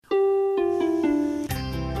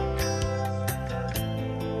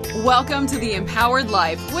Welcome to The Empowered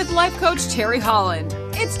Life with life coach Terry Holland.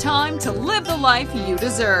 It's time to live the life you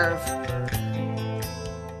deserve.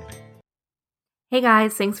 Hey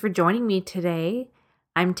guys, thanks for joining me today.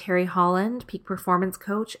 I'm Terry Holland, peak performance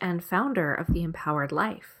coach and founder of The Empowered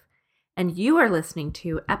Life. And you are listening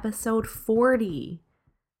to episode 40.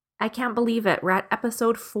 I can't believe it. We're at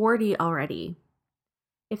episode 40 already.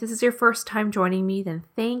 If this is your first time joining me, then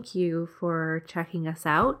thank you for checking us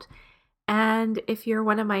out. And if you're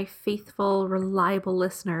one of my faithful, reliable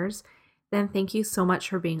listeners, then thank you so much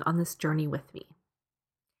for being on this journey with me.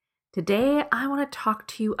 Today, I want to talk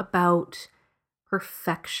to you about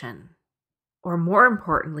perfection, or more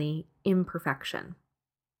importantly, imperfection.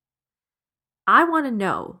 I want to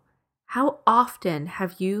know, how often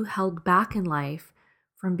have you held back in life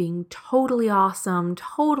from being totally awesome,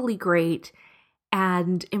 totally great,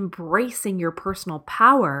 and embracing your personal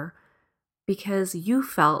power because you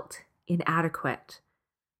felt inadequate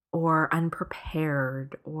or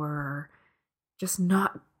unprepared or just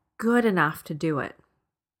not good enough to do it?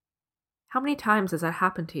 How many times has that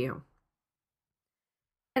happened to you?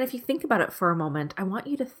 And if you think about it for a moment, I want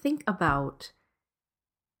you to think about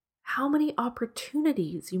how many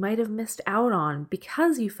opportunities you might have missed out on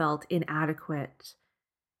because you felt inadequate,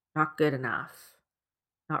 not good enough,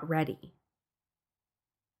 not ready.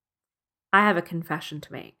 I have a confession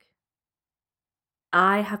to make.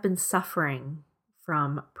 I have been suffering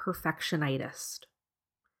from perfectionitis.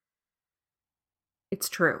 It's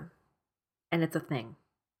true, and it's a thing.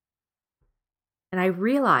 And I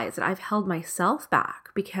realize that I've held myself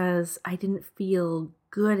back because I didn't feel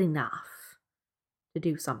good enough to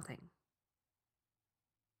do something.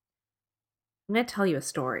 I'm going to tell you a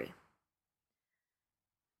story.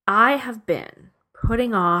 I have been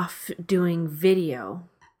putting off doing video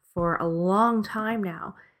for a long time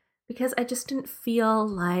now because I just didn't feel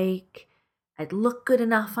like I'd look good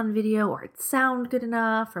enough on video or it'd sound good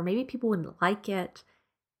enough, or maybe people wouldn't like it.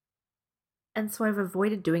 And so I've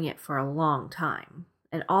avoided doing it for a long time.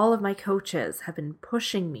 And all of my coaches have been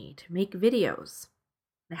pushing me to make videos.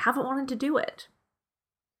 I haven't wanted to do it.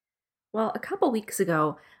 Well, a couple weeks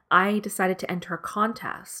ago, I decided to enter a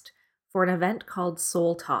contest for an event called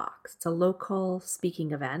Soul Talks. It's a local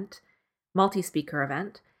speaking event, multi-speaker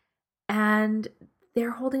event, and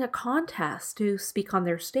they're holding a contest to speak on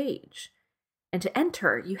their stage. And to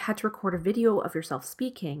enter, you had to record a video of yourself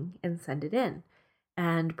speaking and send it in,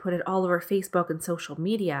 and put it all over Facebook and social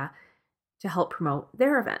media to help promote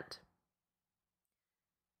their event.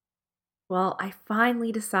 Well, I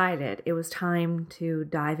finally decided it was time to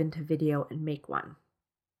dive into video and make one.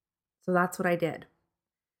 So that's what I did.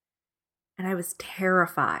 And I was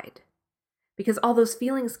terrified because all those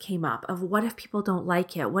feelings came up of, what if people don't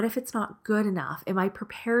like it? What if it's not good enough? Am I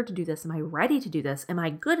prepared to do this? Am I ready to do this? Am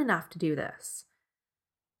I good enough to do this?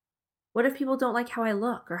 What if people don't like how I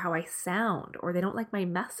look or how I sound, or they don't like my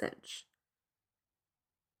message?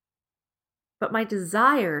 But my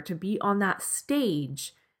desire to be on that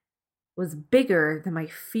stage was bigger than my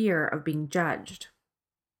fear of being judged.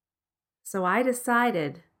 So I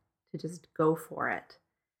decided to just go for it.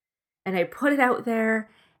 And I put it out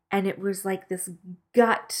there, and it was like this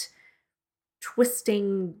gut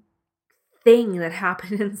twisting thing that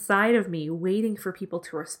happened inside of me, waiting for people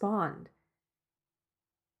to respond.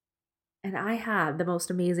 And I had the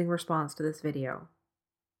most amazing response to this video.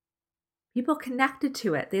 People connected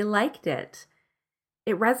to it. They liked it.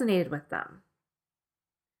 It resonated with them.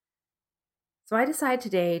 So I decided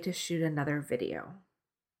today to shoot another video.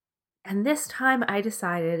 And this time I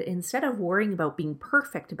decided, instead of worrying about being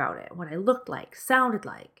perfect about it, what I looked like, sounded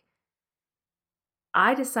like,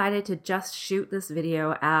 I decided to just shoot this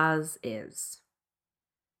video as is.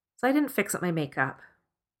 So I didn't fix up my makeup.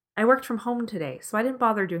 I worked from home today, so I didn't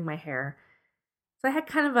bother doing my hair. So I had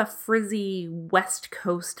kind of a frizzy West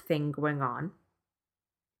Coast thing going on.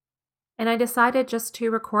 And I decided just to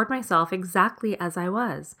record myself exactly as I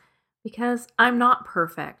was, because I'm not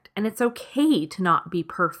perfect, and it's okay to not be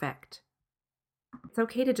perfect. It's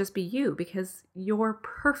okay to just be you, because you're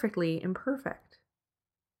perfectly imperfect.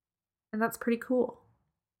 And that's pretty cool.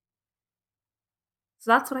 So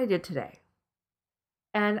that's what I did today.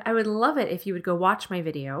 And I would love it if you would go watch my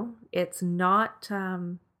video. It's not,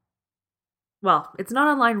 it's not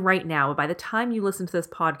online right now, but by the time you listen to this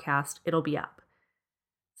podcast, it'll be up.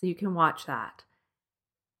 So you can watch that.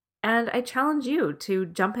 And I challenge you to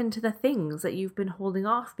jump into the things that you've been holding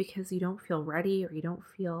off because you don't feel ready, or you don't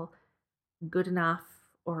feel good enough,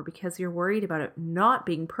 or because you're worried about it not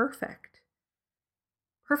being perfect.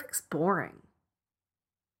 Perfect's boring.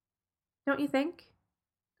 Don't you think?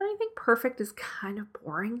 Don't you think perfect is kind of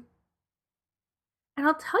boring? And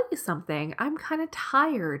I'll tell you something, I'm kind of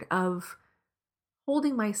tired of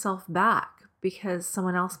holding myself back because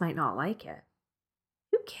someone else might not like it.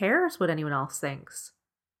 Who cares what anyone else thinks?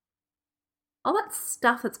 All that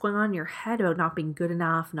stuff that's going on in your head about not being good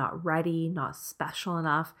enough, not ready, not special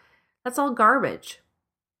enough, that's all garbage.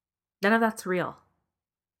 None of that's real.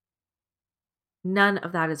 None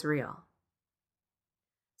of that is real.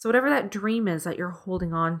 So, whatever that dream is that you're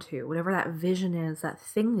holding on to, whatever that vision is, that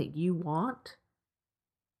thing that you want,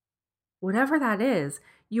 whatever that is,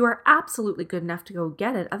 you are absolutely good enough to go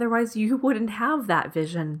get it. Otherwise, you wouldn't have that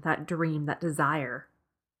vision, that dream, that desire.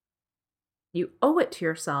 You owe it to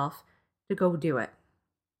yourself to go do it.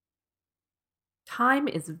 Time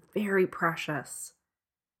is very precious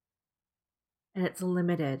and it's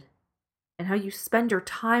limited. And how you spend your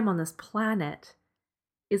time on this planet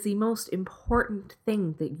is the most important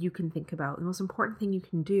thing that you can think about. The most important thing you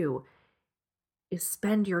can do is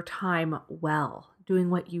spend your time well, doing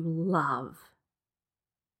what you love,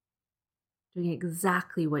 doing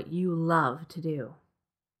exactly what you love to do.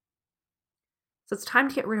 So it's time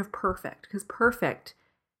to get rid of perfect, because perfect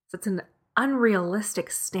sets an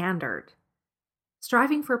unrealistic standard.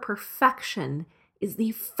 Striving for perfection is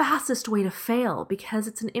the fastest way to fail because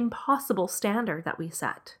it's an impossible standard that we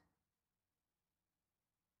set.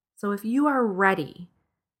 So if you are ready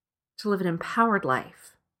to live an empowered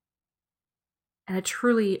life and a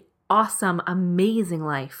truly awesome, amazing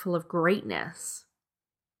life full of greatness,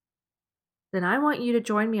 then I want you to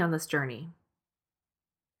join me on this journey.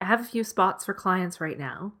 I have a few spots for clients right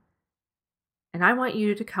now, and I want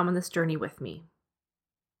you to come on this journey with me.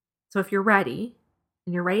 So if you're ready,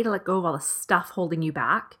 and you're ready to let go of all the stuff holding you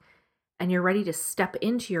back, and you're ready to step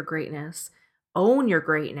into your greatness, own your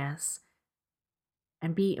greatness,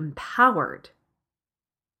 and be empowered,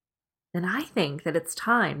 then I think that it's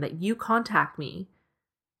time that you contact me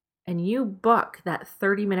and you book that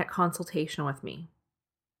 30-minute consultation with me.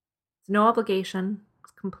 It's no obligation,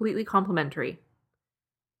 it's completely complimentary.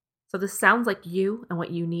 So if this sounds like you and what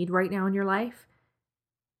you need right now in your life,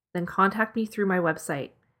 then contact me through my website,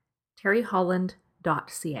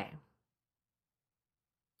 terryholland.ca.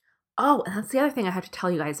 Oh, and that's the other thing I have to tell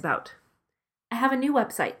you guys about. I have a new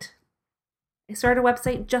website. I started a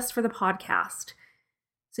website just for the podcast.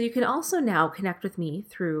 So you can also now connect with me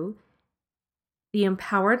through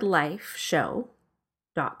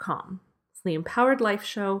theempoweredlifeshow.com. It's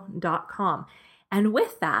theempoweredlifeshow.com. And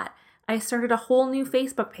with that, I started a whole new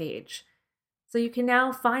Facebook page. So you can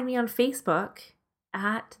now find me on Facebook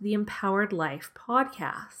at the Empowered Life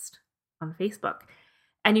Podcast on Facebook.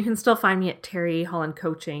 And you can still find me at Terry Holland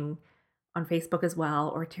Coaching on Facebook as well,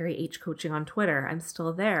 or Terry H Coaching on Twitter. I'm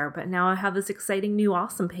still there, but now I have this exciting new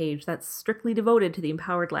awesome page that's strictly devoted to the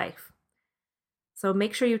empowered life. So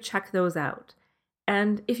make sure you check those out.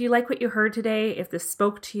 And if you like what you heard today, if this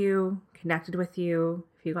spoke to you, connected with you,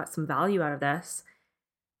 if you got some value out of this,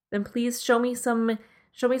 then please show me some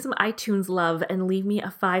iTunes love and leave me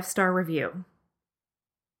a 5-star review.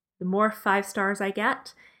 The more 5 stars I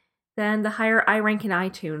get, then the higher I rank in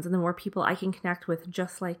iTunes and the more people I can connect with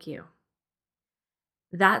just like you.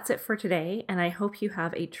 That's it for today, and I hope you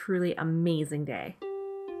have a truly amazing day.